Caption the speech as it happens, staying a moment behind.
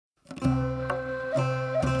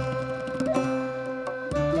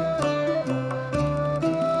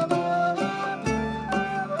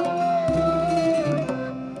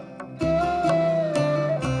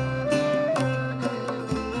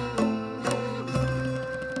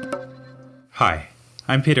Hi,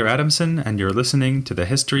 I'm Peter Adamson, and you're listening to the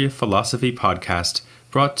History of Philosophy podcast,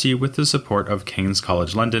 brought to you with the support of King's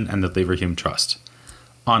College London and the Leverhulme Trust.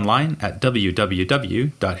 Online at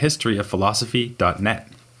www.historyofphilosophy.net.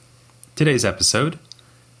 Today's episode,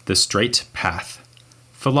 The Straight Path,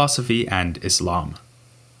 Philosophy and Islam.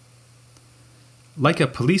 Like a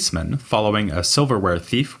policeman following a silverware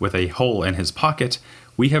thief with a hole in his pocket,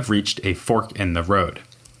 we have reached a fork in the road.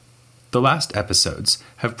 The last episodes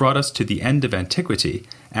have brought us to the end of antiquity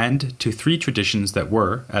and to three traditions that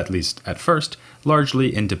were, at least at first,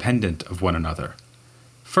 largely independent of one another.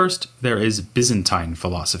 First, there is Byzantine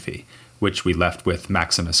philosophy, which we left with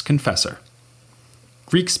Maximus Confessor.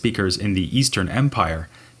 Greek speakers in the Eastern Empire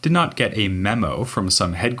did not get a memo from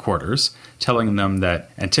some headquarters telling them that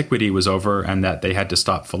antiquity was over and that they had to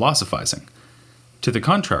stop philosophizing. To the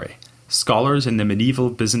contrary, scholars in the medieval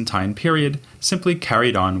Byzantine period simply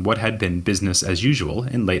carried on what had been business as usual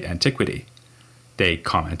in late antiquity. They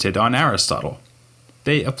commented on Aristotle.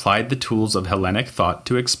 They applied the tools of Hellenic thought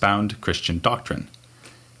to expound Christian doctrine.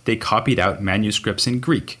 They copied out manuscripts in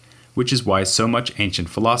Greek, which is why so much ancient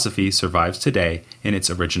philosophy survives today in its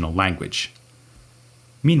original language.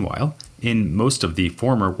 Meanwhile, in most of the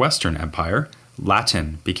former Western Empire,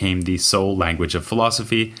 Latin became the sole language of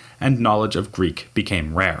philosophy, and knowledge of Greek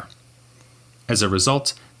became rare. As a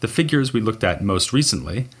result, the figures we looked at most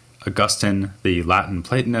recently, Augustine, the Latin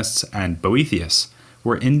Platonists, and Boethius,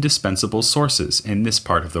 were indispensable sources in this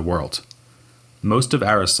part of the world. Most of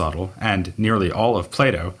Aristotle, and nearly all of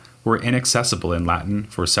Plato, were inaccessible in Latin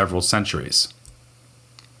for several centuries.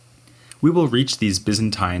 We will reach these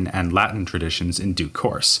Byzantine and Latin traditions in due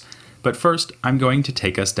course, but first I'm going to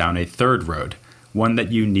take us down a third road, one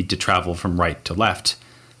that you need to travel from right to left: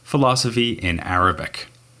 philosophy in Arabic.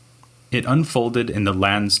 It unfolded in the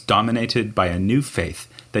lands dominated by a new faith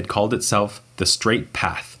that called itself the Straight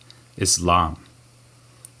Path, Islam.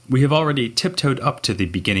 We have already tiptoed up to the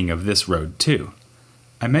beginning of this road too.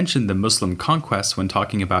 I mentioned the Muslim conquests when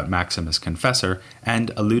talking about Maximus Confessor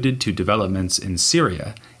and alluded to developments in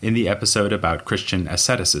Syria in the episode about Christian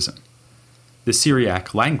asceticism. The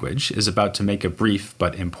Syriac language is about to make a brief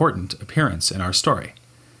but important appearance in our story.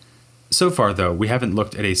 So far, though, we haven't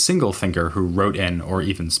looked at a single thinker who wrote in or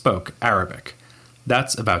even spoke Arabic.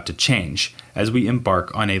 That's about to change as we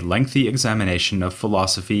embark on a lengthy examination of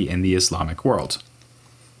philosophy in the Islamic world.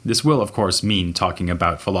 This will, of course, mean talking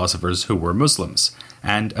about philosophers who were Muslims,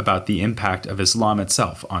 and about the impact of Islam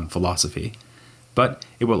itself on philosophy. But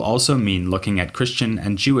it will also mean looking at Christian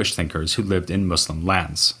and Jewish thinkers who lived in Muslim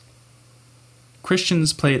lands.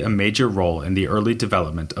 Christians played a major role in the early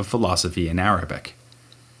development of philosophy in Arabic.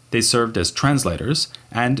 They served as translators,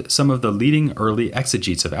 and some of the leading early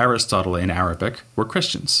exegetes of Aristotle in Arabic were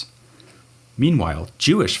Christians. Meanwhile,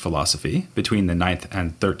 Jewish philosophy, between the 9th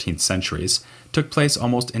and 13th centuries, took place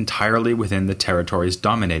almost entirely within the territories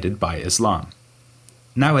dominated by Islam.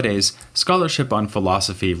 Nowadays, scholarship on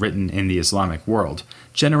philosophy written in the Islamic world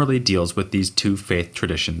generally deals with these two faith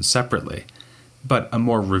traditions separately, but a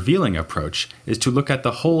more revealing approach is to look at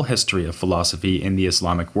the whole history of philosophy in the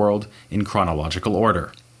Islamic world in chronological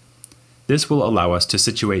order. This will allow us to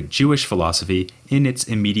situate Jewish philosophy in its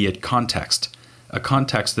immediate context, a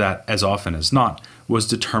context that, as often as not, was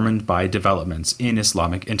determined by developments in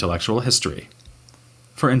Islamic intellectual history.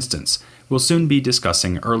 For instance, we'll soon be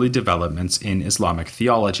discussing early developments in Islamic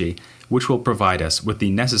theology, which will provide us with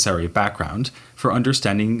the necessary background for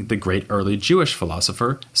understanding the great early Jewish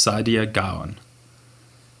philosopher Saadia Gaon.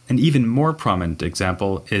 An even more prominent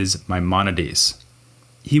example is Maimonides.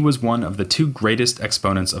 He was one of the two greatest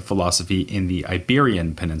exponents of philosophy in the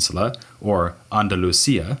Iberian Peninsula, or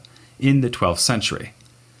Andalusia, in the 12th century.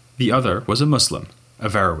 The other was a Muslim,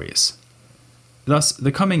 Averroes. Thus,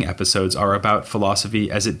 the coming episodes are about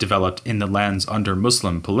philosophy as it developed in the lands under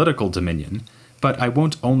Muslim political dominion, but I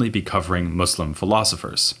won't only be covering Muslim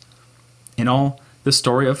philosophers. In all, the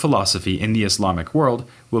story of philosophy in the Islamic world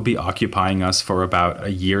will be occupying us for about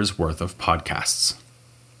a year's worth of podcasts.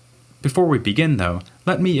 Before we begin, though,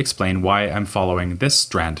 let me explain why I'm following this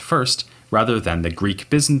strand first, rather than the Greek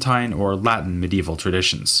Byzantine or Latin medieval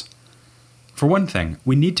traditions. For one thing,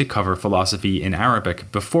 we need to cover philosophy in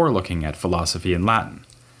Arabic before looking at philosophy in Latin.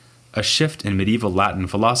 A shift in medieval Latin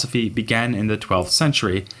philosophy began in the 12th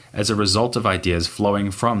century as a result of ideas flowing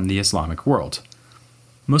from the Islamic world.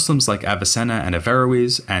 Muslims like Avicenna and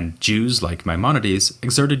Averroes, and Jews like Maimonides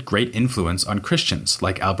exerted great influence on Christians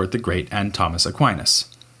like Albert the Great and Thomas Aquinas.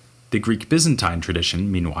 The Greek Byzantine tradition,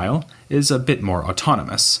 meanwhile, is a bit more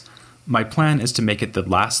autonomous. My plan is to make it the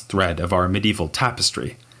last thread of our medieval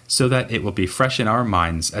tapestry, so that it will be fresh in our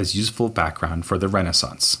minds as useful background for the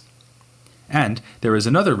Renaissance. And there is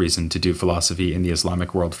another reason to do philosophy in the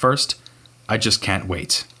Islamic world first. I just can't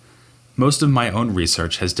wait. Most of my own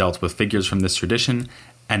research has dealt with figures from this tradition,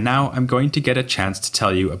 and now I'm going to get a chance to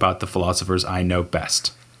tell you about the philosophers I know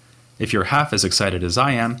best. If you're half as excited as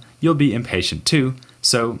I am, you'll be impatient too,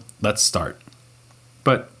 so let's start.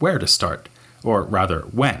 But where to start? Or rather,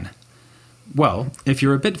 when? Well, if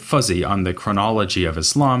you're a bit fuzzy on the chronology of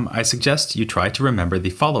Islam, I suggest you try to remember the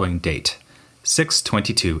following date,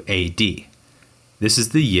 622 AD. This is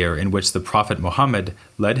the year in which the Prophet Muhammad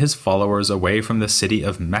led his followers away from the city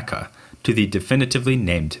of Mecca to the definitively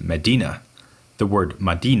named Medina. The word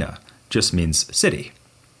Madina just means city.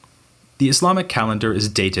 The Islamic calendar is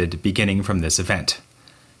dated beginning from this event.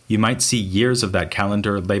 You might see years of that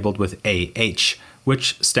calendar labeled with AH,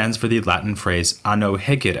 which stands for the Latin phrase Anno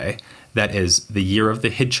Hegire, that is, the year of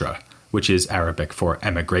the Hijra, which is Arabic for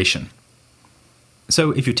emigration.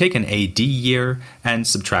 So if you take an AD year and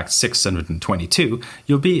subtract 622,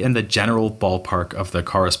 you'll be in the general ballpark of the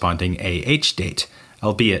corresponding AH date,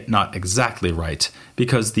 albeit not exactly right,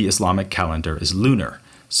 because the Islamic calendar is lunar,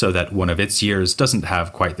 so that one of its years doesn't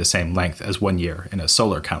have quite the same length as one year in a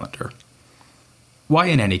solar calendar. Why,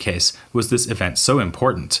 in any case, was this event so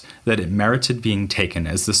important that it merited being taken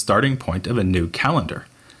as the starting point of a new calendar?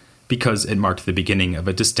 Because it marked the beginning of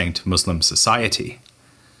a distinct Muslim society.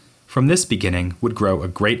 From this beginning would grow a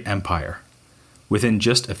great empire. Within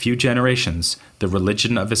just a few generations, the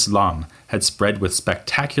religion of Islam had spread with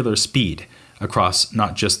spectacular speed across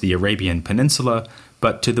not just the Arabian Peninsula,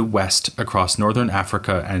 but to the west across northern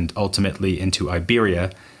Africa and ultimately into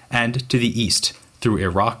Iberia, and to the east through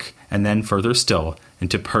Iraq and then further still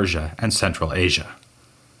into Persia and Central Asia.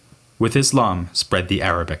 With Islam spread the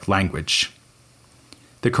Arabic language.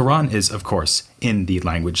 The Quran is, of course, in the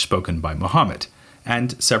language spoken by Muhammad,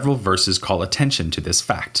 and several verses call attention to this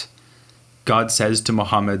fact. God says to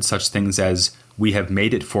Muhammad such things as, "We have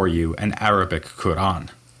made it for you an Arabic Quran."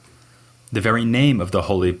 The very name of the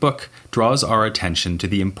holy book draws our attention to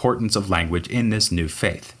the importance of language in this new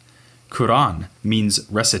faith. Quran means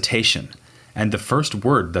recitation, and the first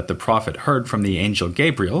word that the prophet heard from the angel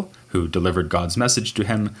Gabriel, who delivered God's message to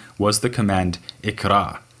him, was the command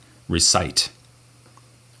Iqra, recite.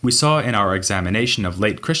 We saw in our examination of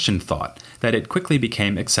late Christian thought that it quickly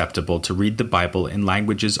became acceptable to read the Bible in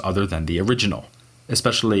languages other than the original,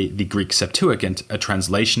 especially the Greek Septuagint, a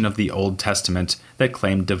translation of the Old Testament that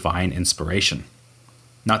claimed divine inspiration.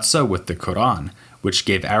 Not so with the Quran, which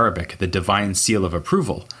gave Arabic the divine seal of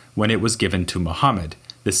approval when it was given to Muhammad,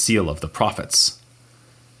 the seal of the prophets.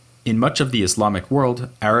 In much of the Islamic world,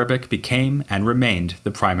 Arabic became and remained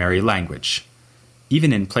the primary language.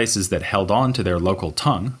 Even in places that held on to their local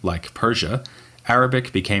tongue, like Persia,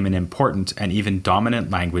 Arabic became an important and even dominant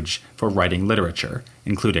language for writing literature,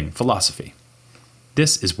 including philosophy.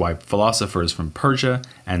 This is why philosophers from Persia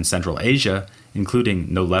and Central Asia,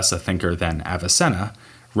 including no less a thinker than Avicenna,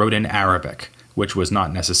 wrote in Arabic, which was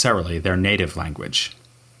not necessarily their native language.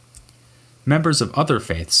 Members of other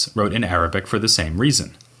faiths wrote in Arabic for the same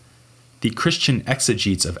reason. The Christian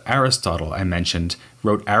exegetes of Aristotle I mentioned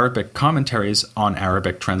wrote Arabic commentaries on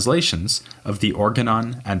Arabic translations of the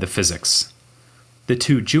Organon and the Physics. The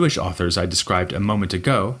two Jewish authors I described a moment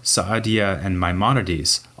ago, Sa'adiya and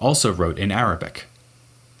Maimonides, also wrote in Arabic.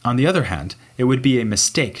 On the other hand, it would be a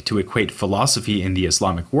mistake to equate philosophy in the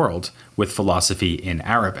Islamic world with philosophy in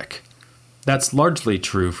Arabic. That's largely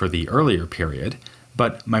true for the earlier period,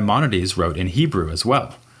 but Maimonides wrote in Hebrew as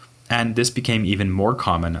well, and this became even more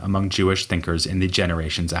common among Jewish thinkers in the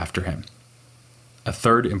generations after him. A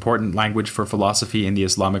third important language for philosophy in the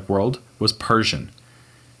Islamic world was Persian.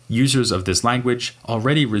 Users of this language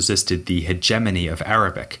already resisted the hegemony of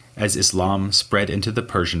Arabic as Islam spread into the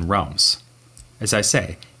Persian realms. As I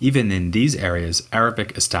say, even in these areas,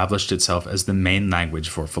 Arabic established itself as the main language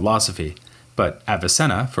for philosophy, but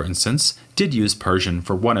Avicenna, for instance, did use Persian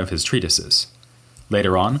for one of his treatises.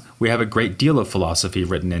 Later on, we have a great deal of philosophy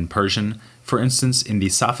written in Persian, for instance in the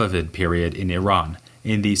Safavid period in Iran,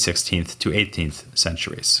 in the 16th to 18th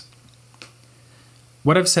centuries.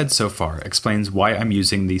 What I've said so far explains why I'm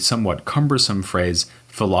using the somewhat cumbersome phrase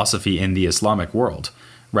philosophy in the Islamic world,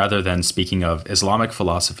 rather than speaking of Islamic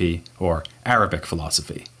philosophy or Arabic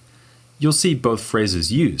philosophy. You'll see both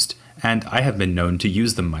phrases used, and I have been known to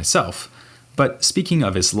use them myself, but speaking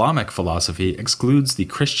of Islamic philosophy excludes the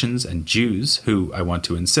Christians and Jews, who, I want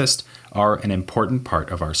to insist, are an important part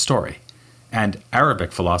of our story, and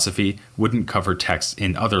Arabic philosophy wouldn't cover texts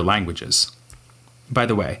in other languages. By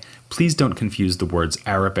the way, please don't confuse the words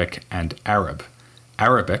Arabic and Arab.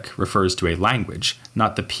 Arabic refers to a language,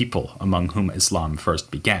 not the people among whom Islam first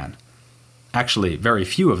began. Actually, very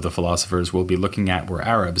few of the philosophers we'll be looking at were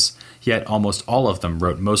Arabs, yet almost all of them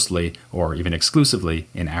wrote mostly, or even exclusively,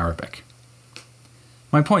 in Arabic.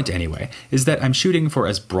 My point, anyway, is that I'm shooting for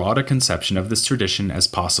as broad a conception of this tradition as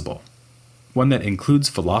possible. One that includes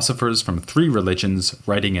philosophers from 3 religions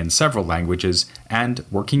writing in several languages and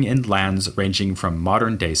working in lands ranging from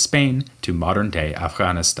modern-day Spain to modern-day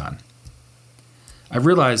Afghanistan. I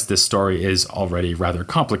realize this story is already rather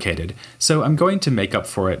complicated, so I'm going to make up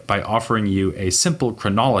for it by offering you a simple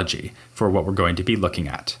chronology for what we're going to be looking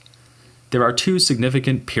at. There are 2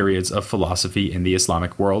 significant periods of philosophy in the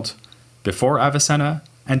Islamic world: before Avicenna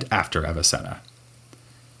and after Avicenna.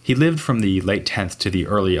 He lived from the late 10th to the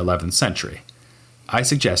early 11th century. I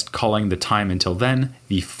suggest calling the time until then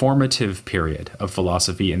the formative period of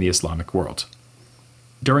philosophy in the Islamic world.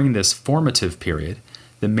 During this formative period,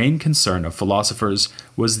 the main concern of philosophers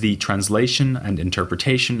was the translation and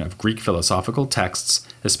interpretation of Greek philosophical texts,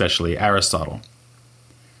 especially Aristotle.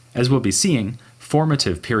 As we'll be seeing,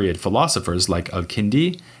 formative period philosophers like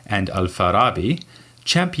Al-Kindi and Al-Farabi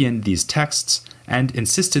championed these texts and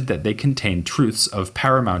insisted that they contained truths of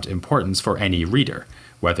paramount importance for any reader,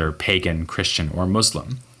 whether pagan, Christian, or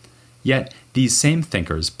Muslim. Yet, these same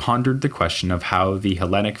thinkers pondered the question of how the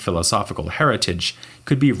Hellenic philosophical heritage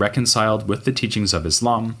could be reconciled with the teachings of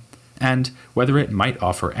Islam, and whether it might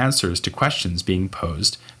offer answers to questions being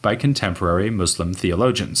posed by contemporary Muslim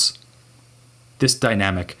theologians. This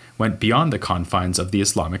dynamic went beyond the confines of the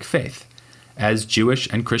Islamic faith, as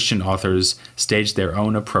Jewish and Christian authors staged their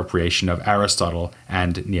own appropriation of Aristotle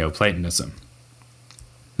and Neoplatonism.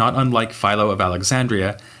 Not unlike Philo of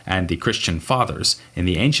Alexandria and the Christian fathers in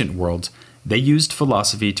the ancient world, they used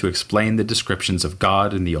philosophy to explain the descriptions of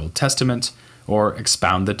God in the Old Testament or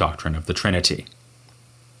expound the doctrine of the Trinity.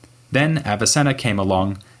 Then Avicenna came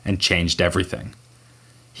along and changed everything.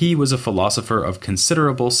 He was a philosopher of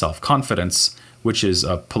considerable self-confidence, which is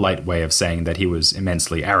a polite way of saying that he was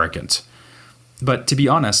immensely arrogant. But to be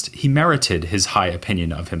honest, he merited his high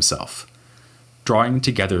opinion of himself. Drawing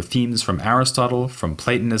together themes from Aristotle, from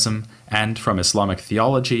Platonism, and from Islamic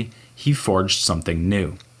theology, he forged something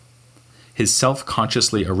new. His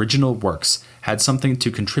self-consciously original works had something to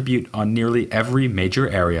contribute on nearly every major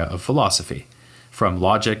area of philosophy, from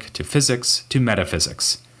logic to physics to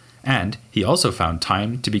metaphysics, and he also found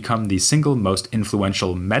time to become the single most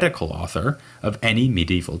influential medical author of any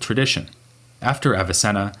medieval tradition. After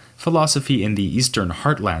Avicenna, philosophy in the eastern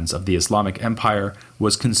heartlands of the Islamic Empire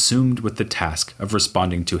was consumed with the task of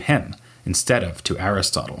responding to him instead of to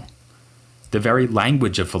Aristotle. The very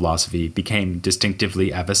language of philosophy became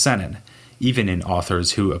distinctively Avicennan, even in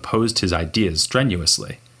authors who opposed his ideas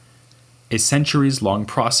strenuously. A centuries-long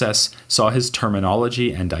process saw his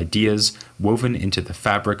terminology and ideas woven into the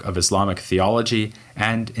fabric of Islamic theology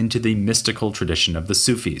and into the mystical tradition of the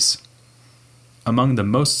Sufis. Among the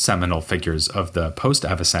most seminal figures of the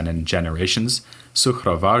post-Avicennan generations,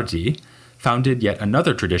 Suhrawardi founded yet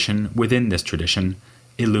another tradition within this tradition,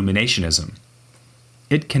 Illuminationism.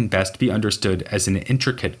 It can best be understood as an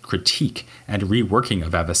intricate critique and reworking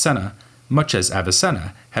of Avicenna, much as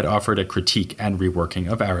Avicenna had offered a critique and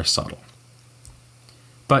reworking of Aristotle.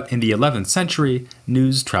 But in the 11th century,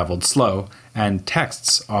 news traveled slow, and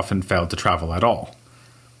texts often failed to travel at all.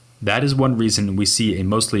 That is one reason we see a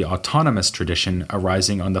mostly autonomous tradition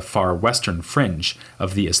arising on the far western fringe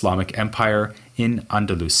of the Islamic Empire in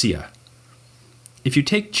Andalusia. If you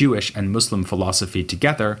take Jewish and Muslim philosophy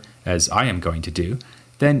together, as I am going to do,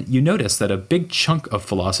 then you notice that a big chunk of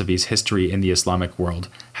philosophy's history in the Islamic world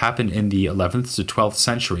happened in the 11th to 12th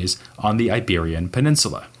centuries on the Iberian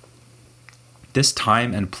Peninsula. This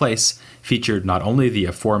time and place featured not only the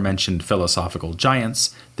aforementioned philosophical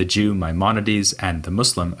giants, the Jew Maimonides and the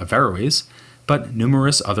Muslim Averroes, but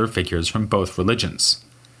numerous other figures from both religions.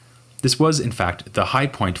 This was, in fact, the high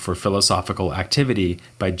point for philosophical activity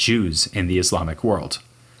by Jews in the Islamic world.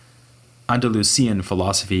 Andalusian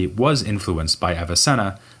philosophy was influenced by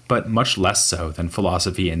Avicenna, but much less so than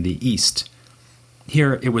philosophy in the East.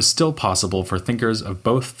 Here, it was still possible for thinkers of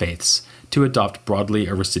both faiths to adopt broadly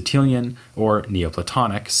Aristotelian or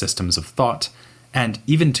Neoplatonic systems of thought, and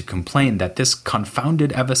even to complain that this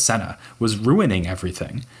confounded Avicenna was ruining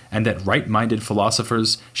everything, and that right-minded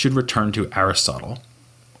philosophers should return to Aristotle.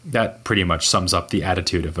 That pretty much sums up the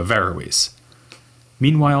attitude of Averroes.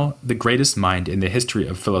 Meanwhile, the greatest mind in the history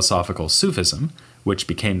of philosophical Sufism, which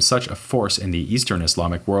became such a force in the Eastern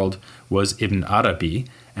Islamic world, was Ibn Arabi,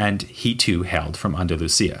 and he too hailed from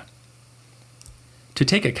Andalusia. To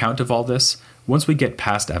take account of all this, once we get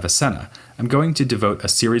past Avicenna, I'm going to devote a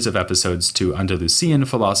series of episodes to Andalusian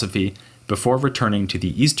philosophy, before returning to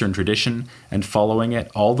the Eastern tradition and following it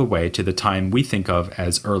all the way to the time we think of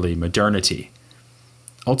as early modernity.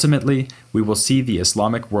 Ultimately, we will see the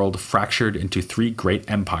Islamic world fractured into three great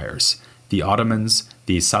empires: the Ottomans,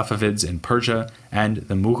 the Safavids in Persia, and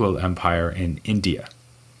the Mughal Empire in India.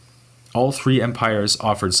 All three empires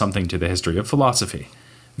offered something to the history of philosophy,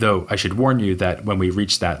 though I should warn you that when we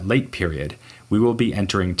reach that late period, we will be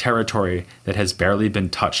entering territory that has barely been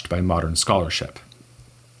touched by modern scholarship.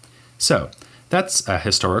 So, that's a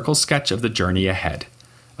historical sketch of the journey ahead,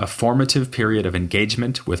 a formative period of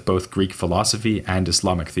engagement with both Greek philosophy and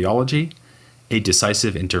Islamic theology, a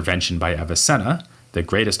decisive intervention by Avicenna, the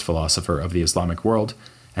greatest philosopher of the Islamic world,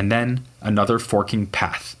 and then another forking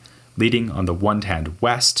path, leading on the one hand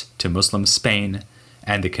west to Muslim Spain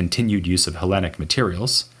and the continued use of Hellenic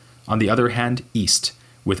materials, on the other hand east,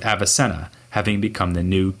 with Avicenna having become the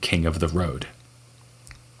new king of the road.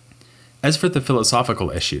 As for the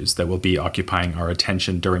philosophical issues that will be occupying our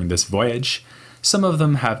attention during this voyage, some of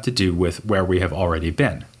them have to do with where we have already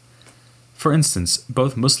been. For instance,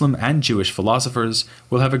 both Muslim and Jewish philosophers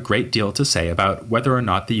will have a great deal to say about whether or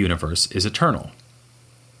not the universe is eternal.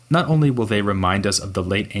 Not only will they remind us of the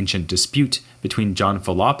late ancient dispute between John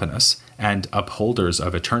Philoponus and upholders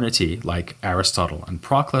of eternity like Aristotle and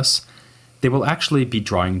Proclus, they will actually be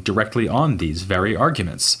drawing directly on these very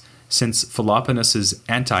arguments, since Philoponus's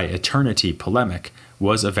anti-eternity polemic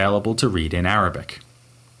was available to read in Arabic.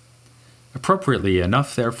 Appropriately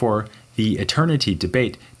enough, therefore, the eternity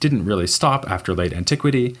debate didn't really stop after late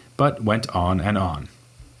antiquity, but went on and on.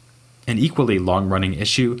 An equally long-running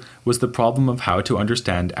issue was the problem of how to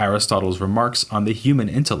understand Aristotle's remarks on the human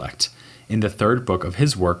intellect in the third book of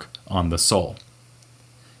his work, On the Soul.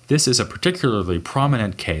 This is a particularly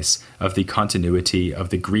prominent case of the continuity of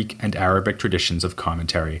the Greek and Arabic traditions of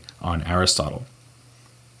commentary on Aristotle.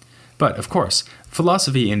 But, of course,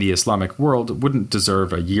 philosophy in the Islamic world wouldn't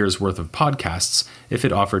deserve a year's worth of podcasts if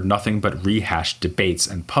it offered nothing but rehashed debates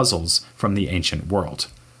and puzzles from the ancient world.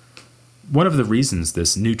 One of the reasons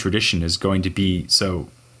this new tradition is going to be so,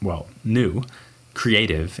 new,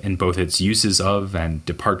 creative in both its uses of and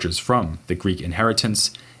departures from the Greek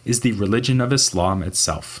inheritance, is the religion of Islam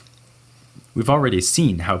itself. We've already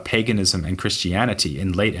seen how paganism and Christianity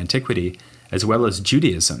in late antiquity, as well as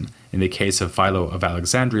Judaism in the case of Philo of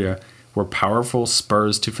Alexandria, were powerful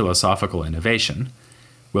spurs to philosophical innovation.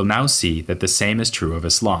 We'll now see that the same is true of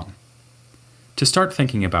Islam. To start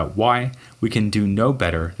thinking about why, we can do no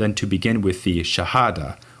better than to begin with the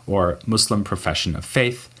Shahada, or Muslim profession of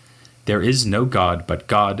faith: there is no God but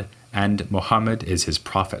God, and Muhammad is his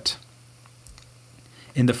prophet.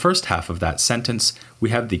 In the first half of that sentence, we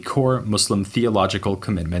have the core Muslim theological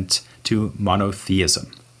commitment to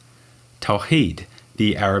monotheism. Tawheed,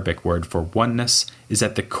 the Arabic word for oneness, is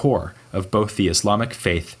at the core of both the Islamic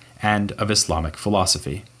faith and of Islamic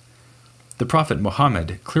philosophy. The Prophet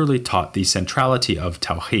Muhammad clearly taught the centrality of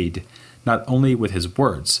Tawheed, not only with his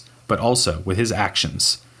words, but also with his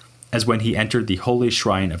actions, as when he entered the holy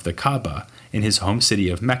shrine of the Kaaba in his home city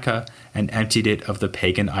of Mecca and emptied it of the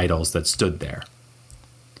pagan idols that stood there.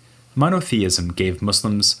 Monotheism gave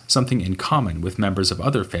Muslims something in common with members of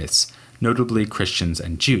other faiths, notably Christians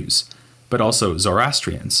and Jews, but also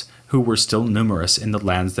Zoroastrians, who were still numerous in the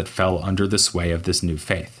lands that fell under the sway of this new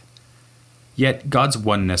faith. Yet God's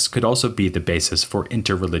oneness could also be the basis for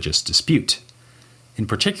interreligious dispute. In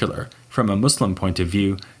particular, from a Muslim point of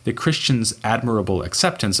view, the Christians' admirable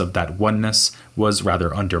acceptance of that oneness was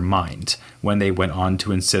rather undermined when they went on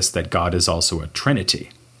to insist that God is also a trinity.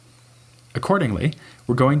 Accordingly,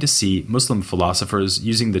 we're going to see Muslim philosophers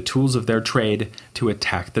using the tools of their trade to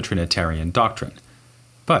attack the Trinitarian doctrine.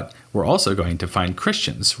 But we're also going to find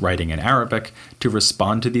Christians writing in Arabic to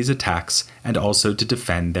respond to these attacks and also to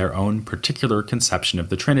defend their own particular conception of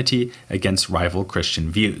the Trinity against rival Christian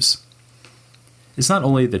views. It's not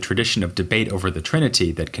only the tradition of debate over the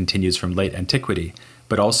Trinity that continues from late antiquity,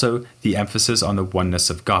 but also the emphasis on the oneness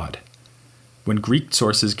of God. When Greek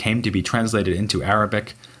sources came to be translated into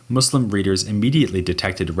Arabic, Muslim readers immediately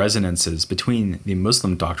detected resonances between the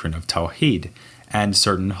Muslim doctrine of Tawheed and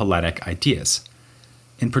certain Hellenic ideas.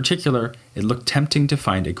 In particular, it looked tempting to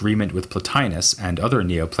find agreement with Plotinus and other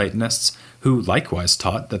Neoplatonists, who likewise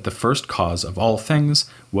taught that the first cause of all things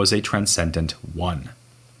was a transcendent one.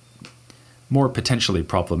 More potentially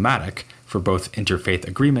problematic for both interfaith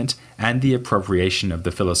agreement and the appropriation of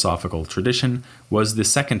the philosophical tradition was the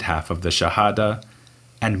second half of the Shahada,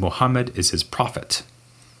 and Muhammad is his prophet.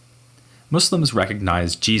 Muslims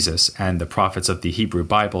recognize Jesus and the prophets of the Hebrew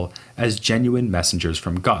Bible as genuine messengers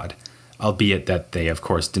from God, albeit that they of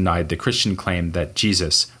course denied the Christian claim that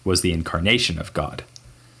Jesus was the incarnation of God.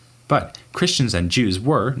 But Christians and Jews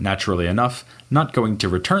were, naturally enough, not going to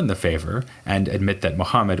return the favor and admit that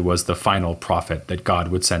Muhammad was the final prophet that God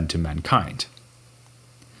would send to mankind.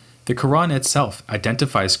 The Quran itself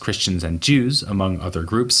identifies Christians and Jews, among other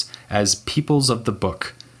groups, as peoples of the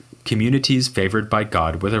book, communities favored by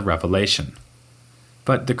God with a revelation.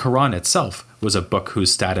 But the Quran itself was a book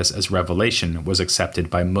whose status as revelation was accepted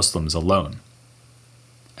by Muslims alone.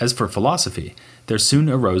 As for philosophy, there soon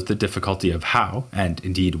arose the difficulty of how, and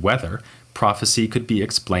indeed whether, prophecy could be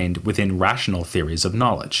explained within rational theories of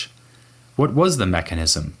knowledge. What was the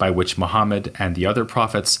mechanism by which Muhammad and the other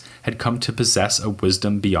prophets had come to possess a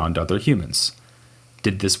wisdom beyond other humans?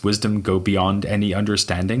 Did this wisdom go beyond any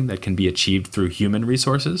understanding that can be achieved through human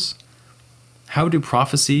resources? How do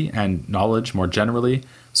prophecy, and knowledge more generally,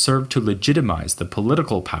 serve to legitimize the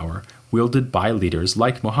political power wielded by leaders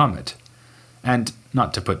like Muhammad? And,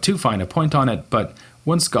 not to put too fine a point on it, but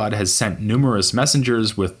once God has sent numerous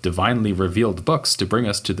messengers with divinely revealed books to bring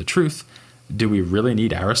us to the truth, do we really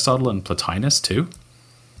need Aristotle and Plotinus too?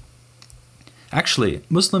 Actually,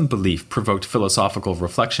 Muslim belief provoked philosophical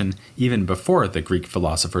reflection even before the Greek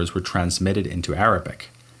philosophers were transmitted into Arabic.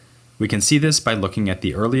 We can see this by looking at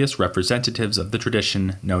the earliest representatives of the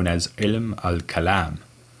tradition known as ilm al-kalam.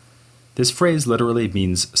 This phrase literally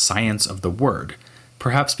means science of the word,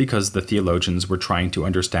 perhaps because the theologians were trying to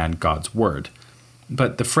understand God's word.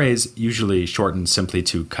 But the phrase, usually shortened simply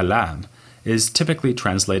to kalam, is typically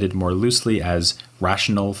translated more loosely as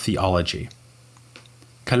rational theology.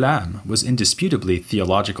 Kalam was indisputably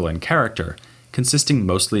theological in character, consisting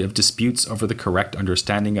mostly of disputes over the correct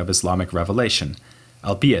understanding of Islamic revelation,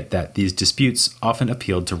 albeit that these disputes often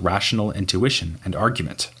appealed to rational intuition and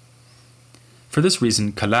argument. For this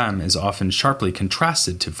reason, kalam is often sharply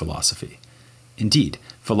contrasted to philosophy. Indeed,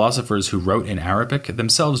 philosophers who wrote in Arabic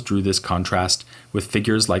themselves drew this contrast, with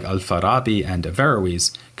figures like Al-Farabi and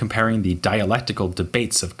Averroes comparing the dialectical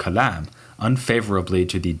debates of kalam unfavorably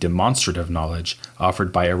to the demonstrative knowledge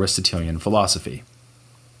offered by Aristotelian philosophy.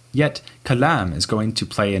 Yet, kalam is going to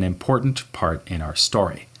play an important part in our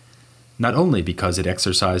story, not only because it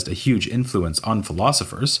exercised a huge influence on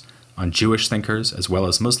philosophers, on Jewish thinkers as well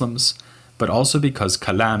as Muslims, but also because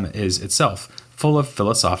kalam is itself full of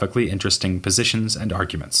philosophically interesting positions and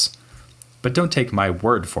arguments. But don't take my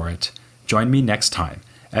word for it. Join me next time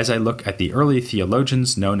as I look at the early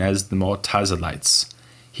theologians known as the Mu'tazilites,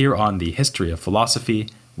 here on the History of Philosophy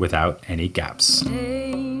Without Any Gaps.